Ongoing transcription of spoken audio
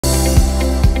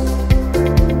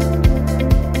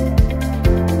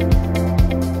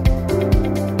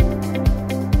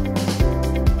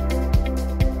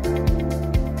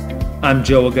I'm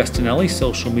Joe Augustinelli,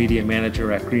 Social Media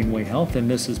Manager at Greenway Health, and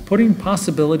this is Putting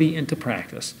Possibility into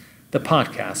Practice, the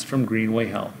podcast from Greenway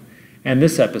Health. And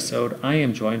this episode, I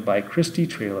am joined by Christy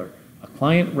Traylor, a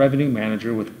Client Revenue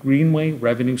Manager with Greenway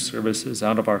Revenue Services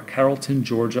out of our Carrollton,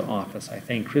 Georgia office. I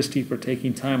thank Christy for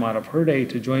taking time out of her day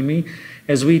to join me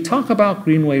as we talk about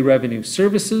Greenway Revenue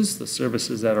Services, the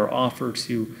services that are offered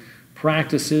to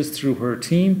practices through her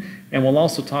team, and we'll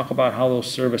also talk about how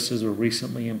those services were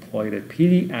recently employed at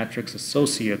Pediatrics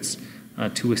Associates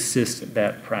to assist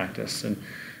that practice. And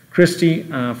Christy,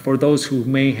 for those who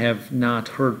may have not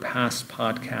heard past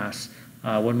podcasts,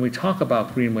 when we talk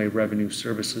about Greenway Revenue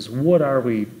Services, what are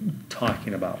we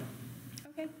talking about?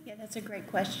 Okay, yeah, that's a great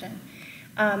question.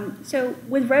 So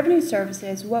with Revenue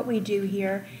Services, what we do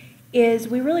here is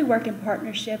we really work in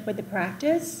partnership with the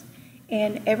practice,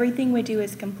 and everything we do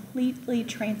is completely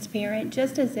transparent,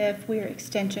 just as if we're an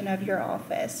extension of your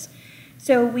office.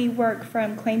 So we work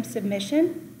from claim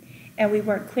submission, and we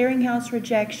work clearinghouse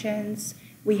rejections.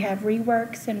 We have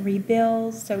reworks and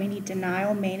rebills, so any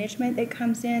denial management that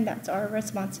comes in, that's our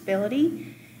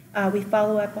responsibility. We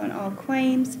follow up on all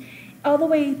claims, all the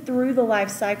way through the life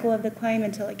cycle of the claim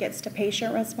until it gets to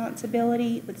patient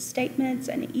responsibility with statements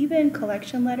and even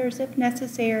collection letters if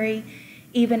necessary.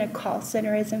 Even a call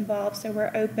center is involved, so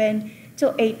we're open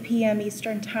till 8 p.m.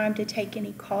 Eastern time to take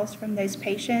any calls from those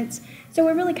patients. So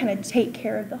we really kind of take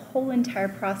care of the whole entire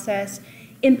process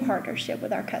in partnership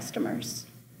with our customers.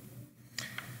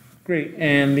 Great.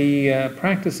 And the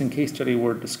practice and case study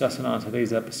we're discussing on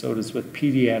today's episode is with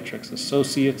Pediatrics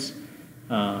Associates.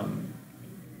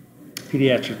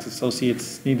 Pediatrics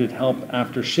Associates needed help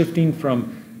after shifting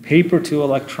from paper to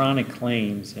electronic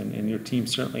claims, and your team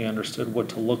certainly understood what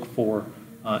to look for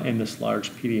in this large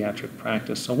pediatric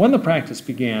practice. So when the practice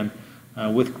began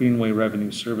with Greenway Revenue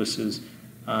Services,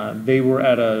 they were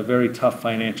at a very tough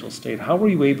financial state. How were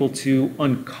you able to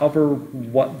uncover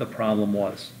what the problem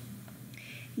was?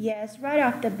 Yes, right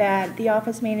off the bat, the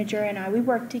office manager and I, we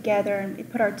worked together and we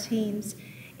put our teams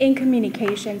in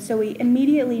communication. So we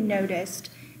immediately noticed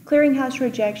clearinghouse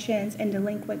rejections and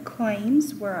delinquent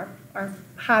claims were our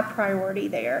high priority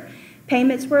there.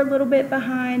 Payments were a little bit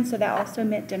behind, so that also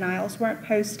meant denials weren't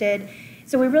posted.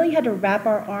 So we really had to wrap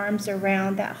our arms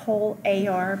around that whole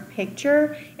AR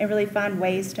picture and really find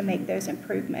ways to make those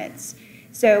improvements.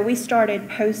 So we started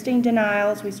posting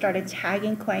denials, we started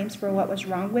tagging claims for what was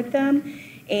wrong with them,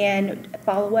 and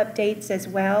follow-up dates as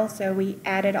well. So we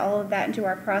added all of that into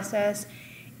our process,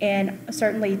 and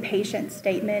certainly patient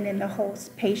statement and the whole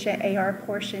patient AR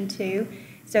portion too.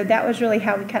 So that was really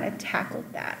how we kind of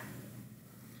tackled that.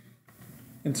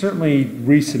 And certainly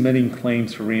resubmitting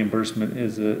claims for reimbursement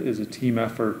is a team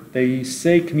effort. They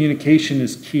say communication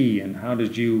is key, and how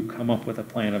did you come up with a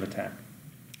plan of attack?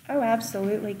 Oh,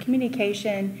 absolutely.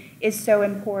 Communication is so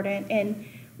important, and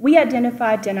we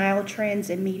identified denial trends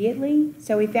immediately,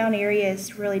 so we found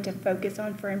areas really to focus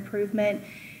on for improvement.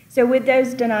 So with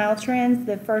those denial trends,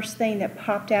 the first thing that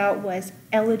popped out was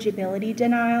eligibility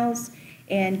denials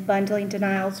and bundling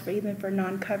denials for even for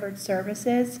non-covered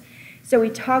services. So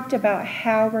we talked about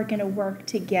how we're going to work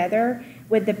together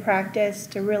with the practice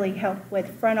to really help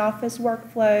with front office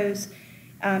workflows,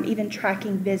 even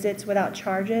tracking visits without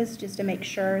charges, just to make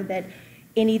sure that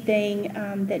anything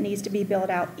that needs to be billed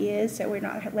out is, so we're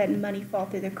not letting money fall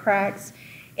through the cracks.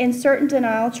 In certain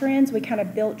denial trends, we kind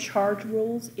of built charge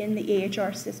rules in the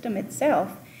EHR system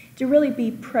itself to really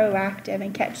be proactive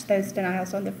and catch those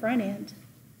denials on the front end.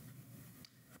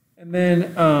 And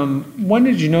then when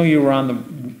did you know you were on the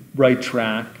right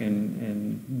track,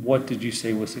 and what did you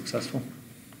say was successful?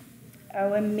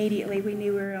 Oh, immediately we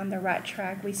knew we were on the right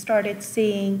track. We started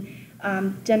seeing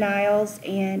denials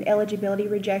and eligibility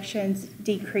rejections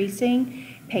decreasing.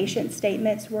 Patient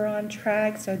statements were on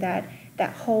track, so that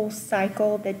whole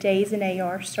cycle, the days in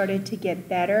AR started to get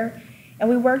better. And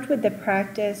we worked with the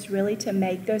practice really to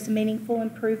make those meaningful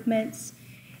improvements.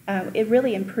 It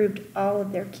really improved all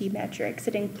of their key metrics.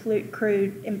 It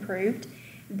improved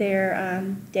their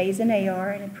days in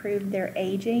AR and improved their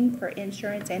aging for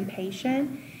insurance and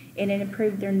patient, and it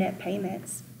improved their net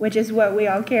payments, which is what we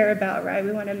all care about, right?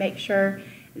 We want to make sure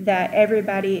that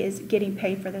everybody is getting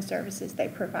paid for the services they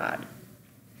provide.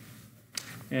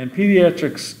 And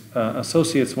Pediatrics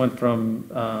Associates went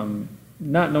from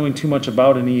not knowing too much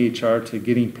about an EHR to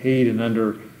getting paid in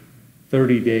under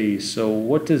 30 days. So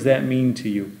what does that mean to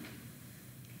you?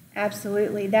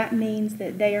 Absolutely. That means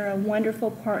that they are a wonderful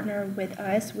partner with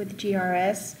us, with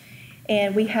GRS,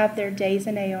 and we have their days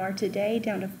in AR today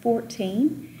down to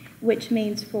 14, which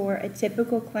means for a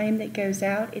typical claim that goes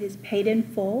out, it is paid in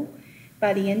full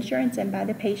by the insurance and by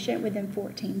the patient within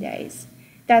 14 days.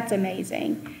 That's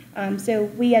amazing. So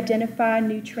we identify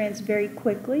new trends very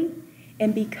quickly,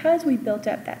 and because we built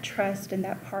up that trust and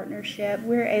that partnership,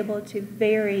 we're able to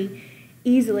very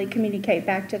easily communicate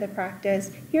back to the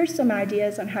practice, here's some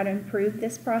ideas on how to improve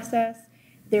this process.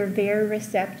 They're very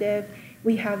receptive.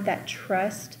 We have that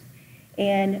trust,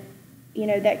 and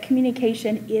that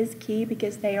communication is key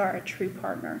because they are a true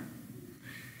partner.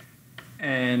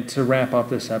 And to wrap up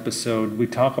this episode, we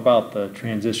talk about the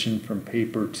transition from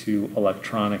paper to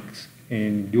electronics.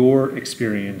 In your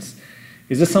experience,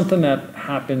 is this something that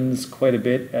happens quite a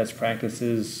bit as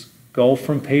practices go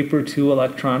from paper to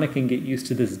electronic and get used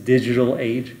to this digital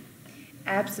age?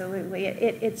 Absolutely.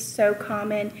 It's so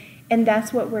common, and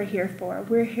that's what we're here for.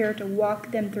 We're here to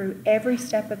walk them through every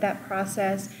step of that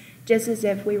process, just as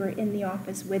if we were in the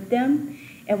office with them.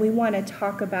 And we want to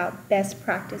talk about best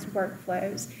practice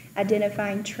workflows,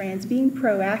 identifying trends, being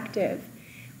proactive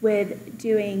with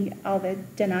doing all the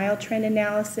denial trend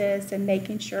analysis and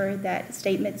making sure that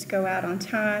statements go out on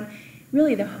time.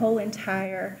 Really the whole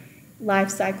entire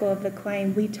life cycle of the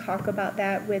claim, we talk about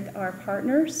that with our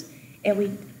partners, and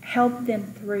we help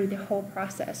them through the whole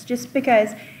process. Just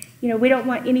because, we don't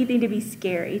want anything to be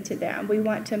scary to them. We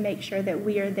want to make sure that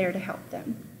we are there to help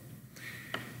them.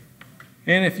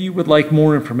 And if you would like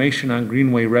more information on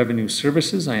Greenway Revenue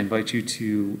Services, I invite you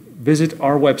to visit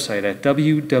our website at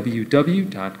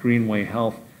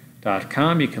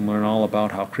www.greenwayhealth.com. You can learn all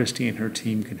about how Christy and her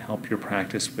team can help your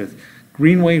practice with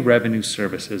Greenway Revenue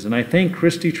Services. And I thank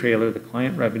Christy Traylor, the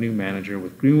Client Revenue Manager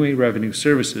with Greenway Revenue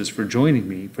Services, for joining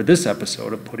me for this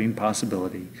episode of Putting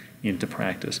Possibility into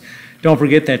Practice. Don't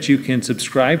forget that you can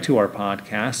subscribe to our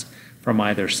podcast from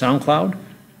either SoundCloud,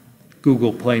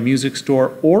 Google Play Music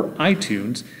Store, or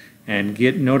iTunes, and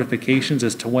get notifications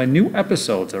as to when new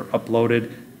episodes are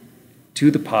uploaded to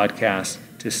the podcast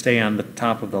to stay on the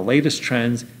top of the latest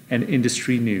trends and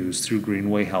industry news through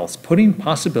Greenway Health's Putting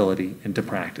Possibility into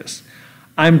Practice.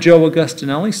 I'm Joe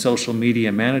Augustinelli, Social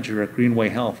Media Manager at Greenway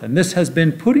Health, and this has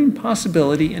been Putting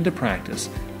Possibility into Practice,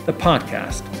 the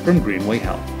podcast from Greenway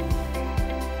Health.